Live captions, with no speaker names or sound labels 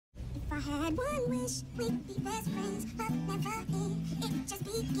If I had one wish, we'd be best friends, but never end. It just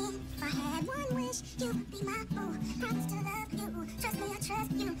begin. If I had one wish, you would be my boo. Promise to love you, trust me, I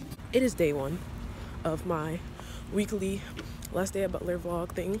trust you. It is day 1 of my weekly last day at Butler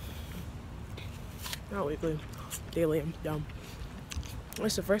vlog thing. Not weekly, daily. I'm dumb.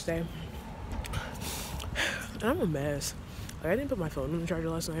 It's the first day, and I'm a mess. Like, I didn't put my phone on the charger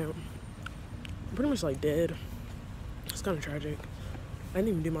last night. I'm pretty much like dead. It's kind of tragic. I didn't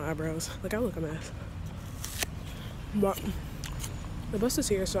even do my eyebrows. Like, I look a mess. But the bus is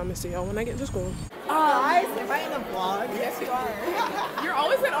here, so I'm gonna see y'all when I get to school. Guys, am I in a vlog? Yes, you are. You're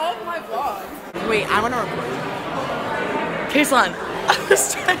always in all of my vlogs. Wait, I want to record. Kayslan.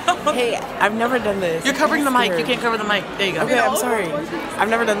 Hey, I've never done this. You're covering the mic. You can't cover the mic. There you go. Okay, I'm sorry. I've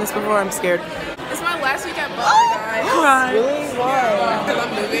never done this before. I'm scared. It's my last week at Butler, guys. Cry. Really? Why? Because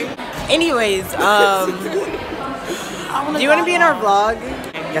I'm moving. Anyways, do you want to be in our vlog?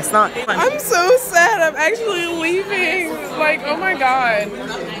 Guess not. I'm so sad. I'm actually leaving. Like, oh my god.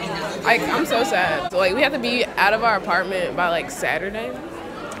 I'm so sad. So, like, we have to be out of our apartment by like Saturday.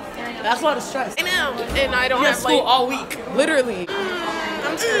 That's a lot of stress. I know. And I don't have school like all week. Literally.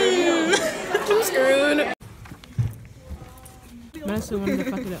 I'm screwed. I'm screwed. But I still wanted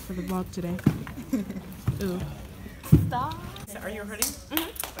to fuck it up for the vlog today. Ooh. Stop. So are you ready?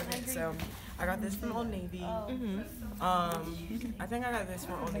 Mm-hmm. Okay, so I got this from Old Navy. I think I got this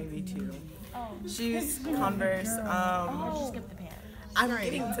from Old Navy too. Shoes, Converse. I'm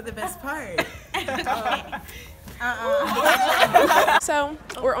getting to the best part. So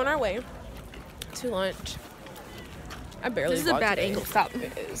we're on our way to lunch. I barely. This is a bad angle. Stop.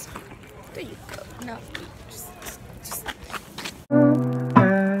 It is. There you go. No.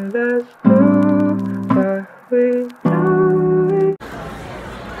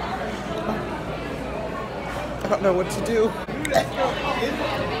 I don't know what to do.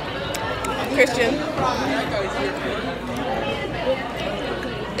 Christian.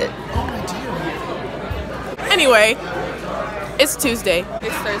 Anyway, it's Tuesday.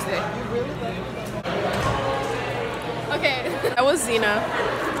 It's Thursday. Okay. That was Zena.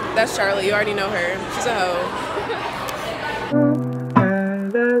 That's Charlie. You already know her. She's a hoe.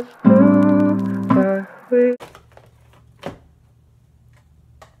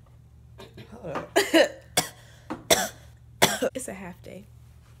 It's a half day.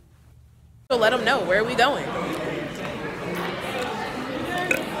 So let them know, where are we going?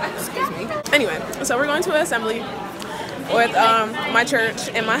 Excuse me. Anyway, so we're going to an assembly with my church,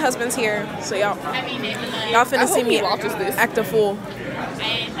 and my husband's here. So y'all finna see me act a fool.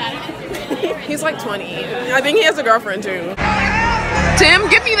 He's like 20. I think he has a girlfriend too. Tim,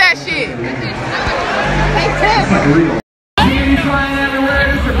 give me that shit. Hey, Tim.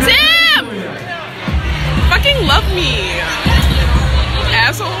 Tim! Fucking love me.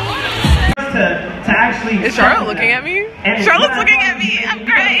 Asshole. To actually is Charlotte looking at me? Charlotte's looking at me. I'm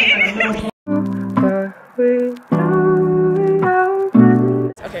crying.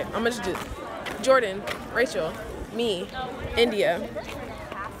 Okay, I'm gonna just do Jordan, Rachel, me, India.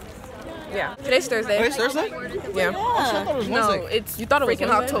 Yeah. Today's Thursday. Today's Thursday? Yeah. I thought it was No, Wednesday. it's you thought it was freaking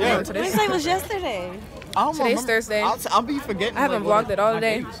October. Yeah. Wednesday was yesterday. Today's Thursday. I'll be forgetting. I haven't vlogged it all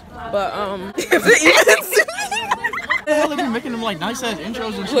day, but The hell have you making them like nice ass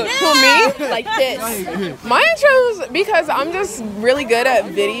intros and shit? Look, who, me? Like this. My intros, because I'm just really good at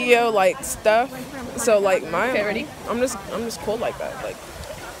video like stuff. So like ready? I'm just cool like that. Like,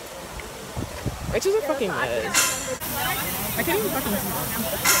 Rachel's a fucking mess. I can't even fucking see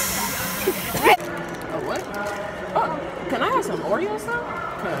that. Oh, what? Oh, can I have some Oreo stuff?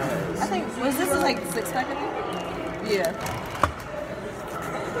 I think, was this like 6-pack of it? Yeah.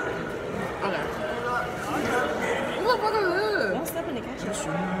 Okay. What the fuck is this? Don't step in the ketchup.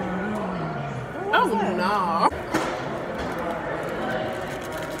 Oh, no.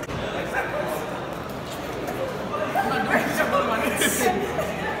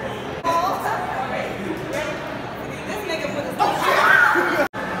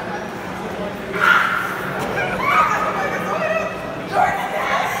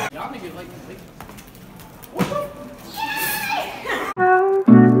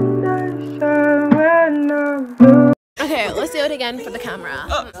 Okay, let's do it again for the camera.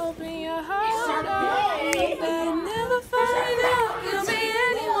 Open your heart up, and never find out you'll be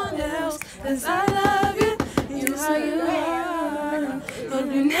anyone else. 'Cause I love you, you how you are.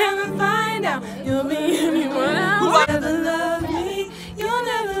 Hope you never find out you'll be anyone else. You'll never love me, you'll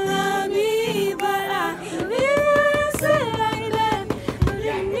never love me, but I leave you say like that.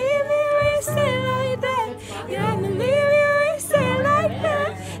 You leave me say like that. Yeah, leave you say like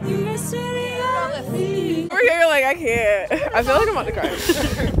that. You must really love me. We're here like I can't. I feel like I'm about to cry.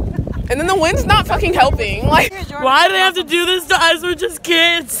 And then the wind's not fucking helping. Like, why do they have to do this to us? We're just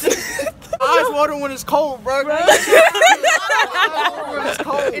kids. Ice water when it's cold, bro.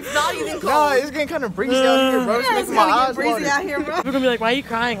 It's not even cold. Nah, it's getting kind of breezy out here, bro. It's making my eyes water. Out here, bro. We're gonna be like, why are you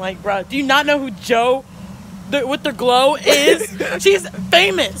crying? Like, bro, do you not know who Joe with the glow is? She's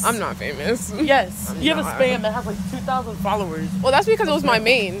famous. I'm not famous. Yes, you have a spam that has like 2,000 followers. Well, that's because it was my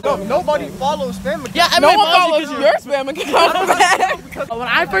main. No, nobody follows spam accounts. Yeah, No everybody one follows you 'cause your spam account. When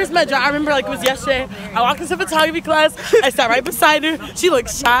I first met Joe, I remember like it was yesterday. I walked into photography class. I sat right beside her. She looked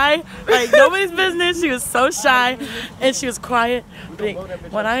shy, like nobody's business. She was so shy, and she was quiet.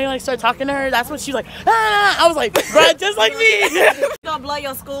 But when I like started talking to her, that's when she was like, ah! I was like, bruh, just like me. You're gonna blow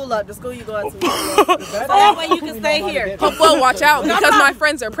your school up, the school you go to. So that way you can stay here. Well, watch out because my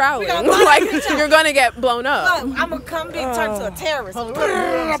friends are prowling. Like, you're gonna get blown up. Look, I'm gonna come big turn to a terrorist.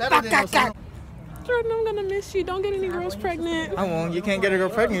 Jordan, I'm gonna miss you. Don't get any girls pregnant. I won't. You can't get a girl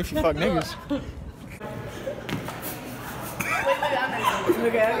pregnant if you fuck niggas.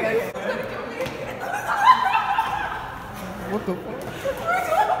 Okay. What the fuck?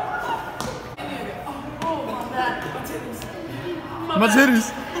 My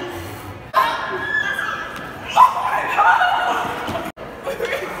titties.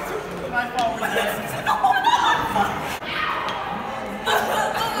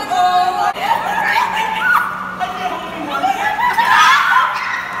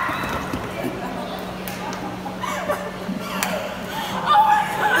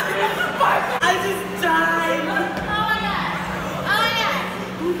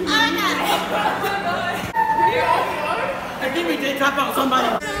 I think we did talk about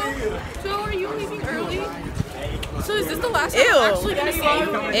somebody. So, are you leaving early? So, is this the last time I'm actually gonna see you?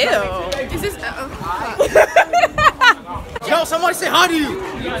 Ew. Is this? Yo, somebody say hi to you.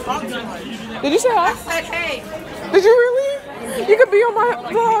 Did you say hi? I said, hey. Did you really? You could be on my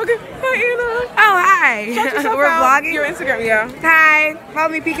vlog. Hi, Anna. Oh, hi. We're vlogging. Your Instagram, yeah. Hi. Follow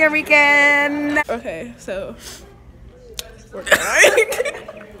me, Pecan Weekend. Okay, so we're crying.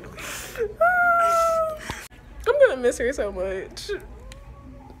 I'm gonna miss her so much.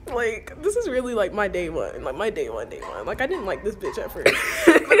 Like, this is really like my day one. Like my day one. Like, I didn't like this bitch at first,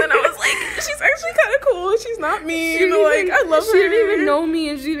 but then I was like, she's actually kind of cool. She's not mean. Like, I love her. She didn't even know me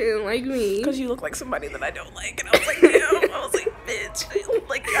and she didn't like me. Because you look like somebody that I don't like. And I was like, damn. I was like, bitch.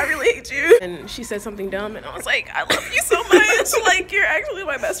 Like, I really hate you. And she said something dumb. And I was like, I love you so much. Like, you're actually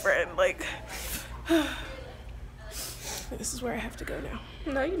my best friend. Like, this is where I have to go now.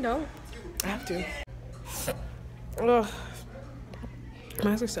 No, you don't. I have to. Ugh.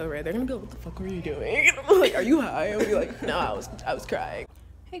 My eyes are so red. They're going to be like, what the fuck were you doing? And I'm like, are you high? I'll be like, no, I was crying.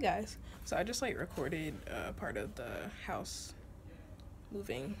 Hey, guys. So I just, like, recorded part of the house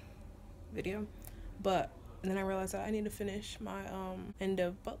moving video, but then I realized that I need to finish my end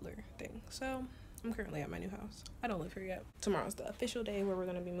of Butler thing. So I'm currently at my new house. I don't live here yet. Tomorrow's the official day where we're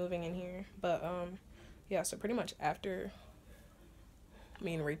gonna be moving in here. But yeah, so pretty much after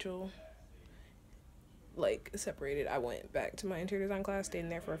me and Rachel like separated, I went back to my interior design class, stayed in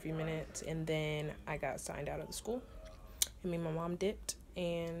there for a few minutes, and then I got signed out of the school, and me and my mom dipped,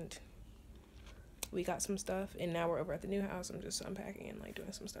 and we got some stuff, and now we're over at the new house. I'm just unpacking and like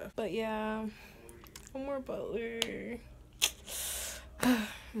doing some stuff. But yeah, one more Butler. I'm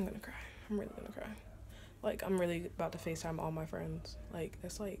gonna cry. I'm really gonna cry. Like, I'm really about to FaceTime all my friends. Like,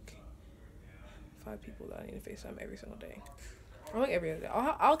 that's like 5 people that I need to FaceTime every single day. Or like every other day.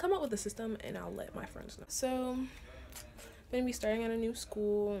 I'll come up with a system and I'll let my friends know. So, gonna be starting at a new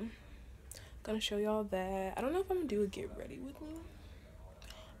school. Gonna show y'all that. I don't know if I'm gonna do a get ready with me.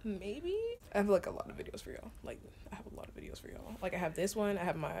 Maybe. I have like a lot of videos for y'all. Like, I have a lot of videos for y'all. Like, I have this one. I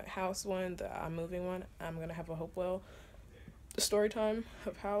have my house one, the I'm moving one. I'm gonna have a Hopewell story time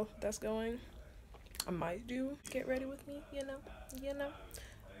of how that's going. I might do get ready with me, you know.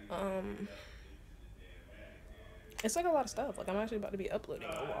 It's like a lot of stuff. Like, I'm actually about to be uploading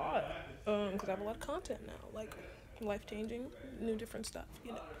a lot, because I have a lot of content now, like life-changing, new different stuff,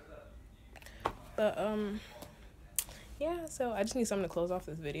 you know. But yeah, so I just need something to close off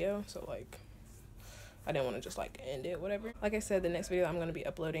this video. So like, I didn't want to just like end it, whatever. Like I said, the next video I'm gonna be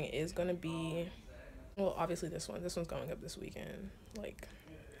uploading is gonna be, well, obviously this one's going up this weekend, like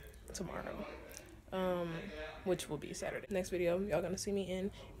tomorrow, which will be Saturday. Next video y'all gonna see me in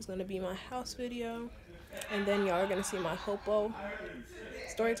is gonna be my house video, and then y'all are gonna see my Hopewell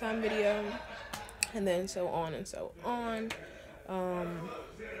storytime video, and then so on and so on.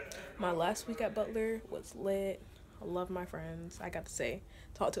 My last week at Butler was lit. I love my friends. I got to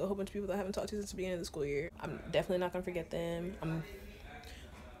talk to a whole bunch of people that I haven't talked to since the beginning of the school year. I'm definitely not gonna forget them.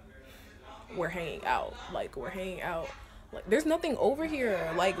 We're hanging out. Like, we're hanging out Like, there's nothing over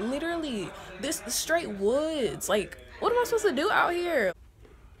here. Like, literally, this is straight woods. Like, what am I supposed to do out here?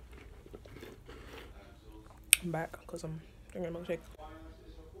 I'm back because I'm drinking a milkshake.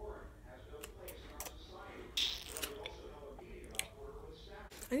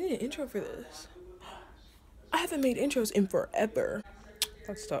 I need an intro for this. I haven't made intros in forever.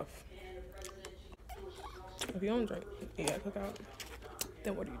 That's tough. If you don't drink, yeah, cookout,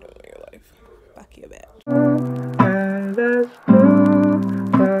 then what are you doing?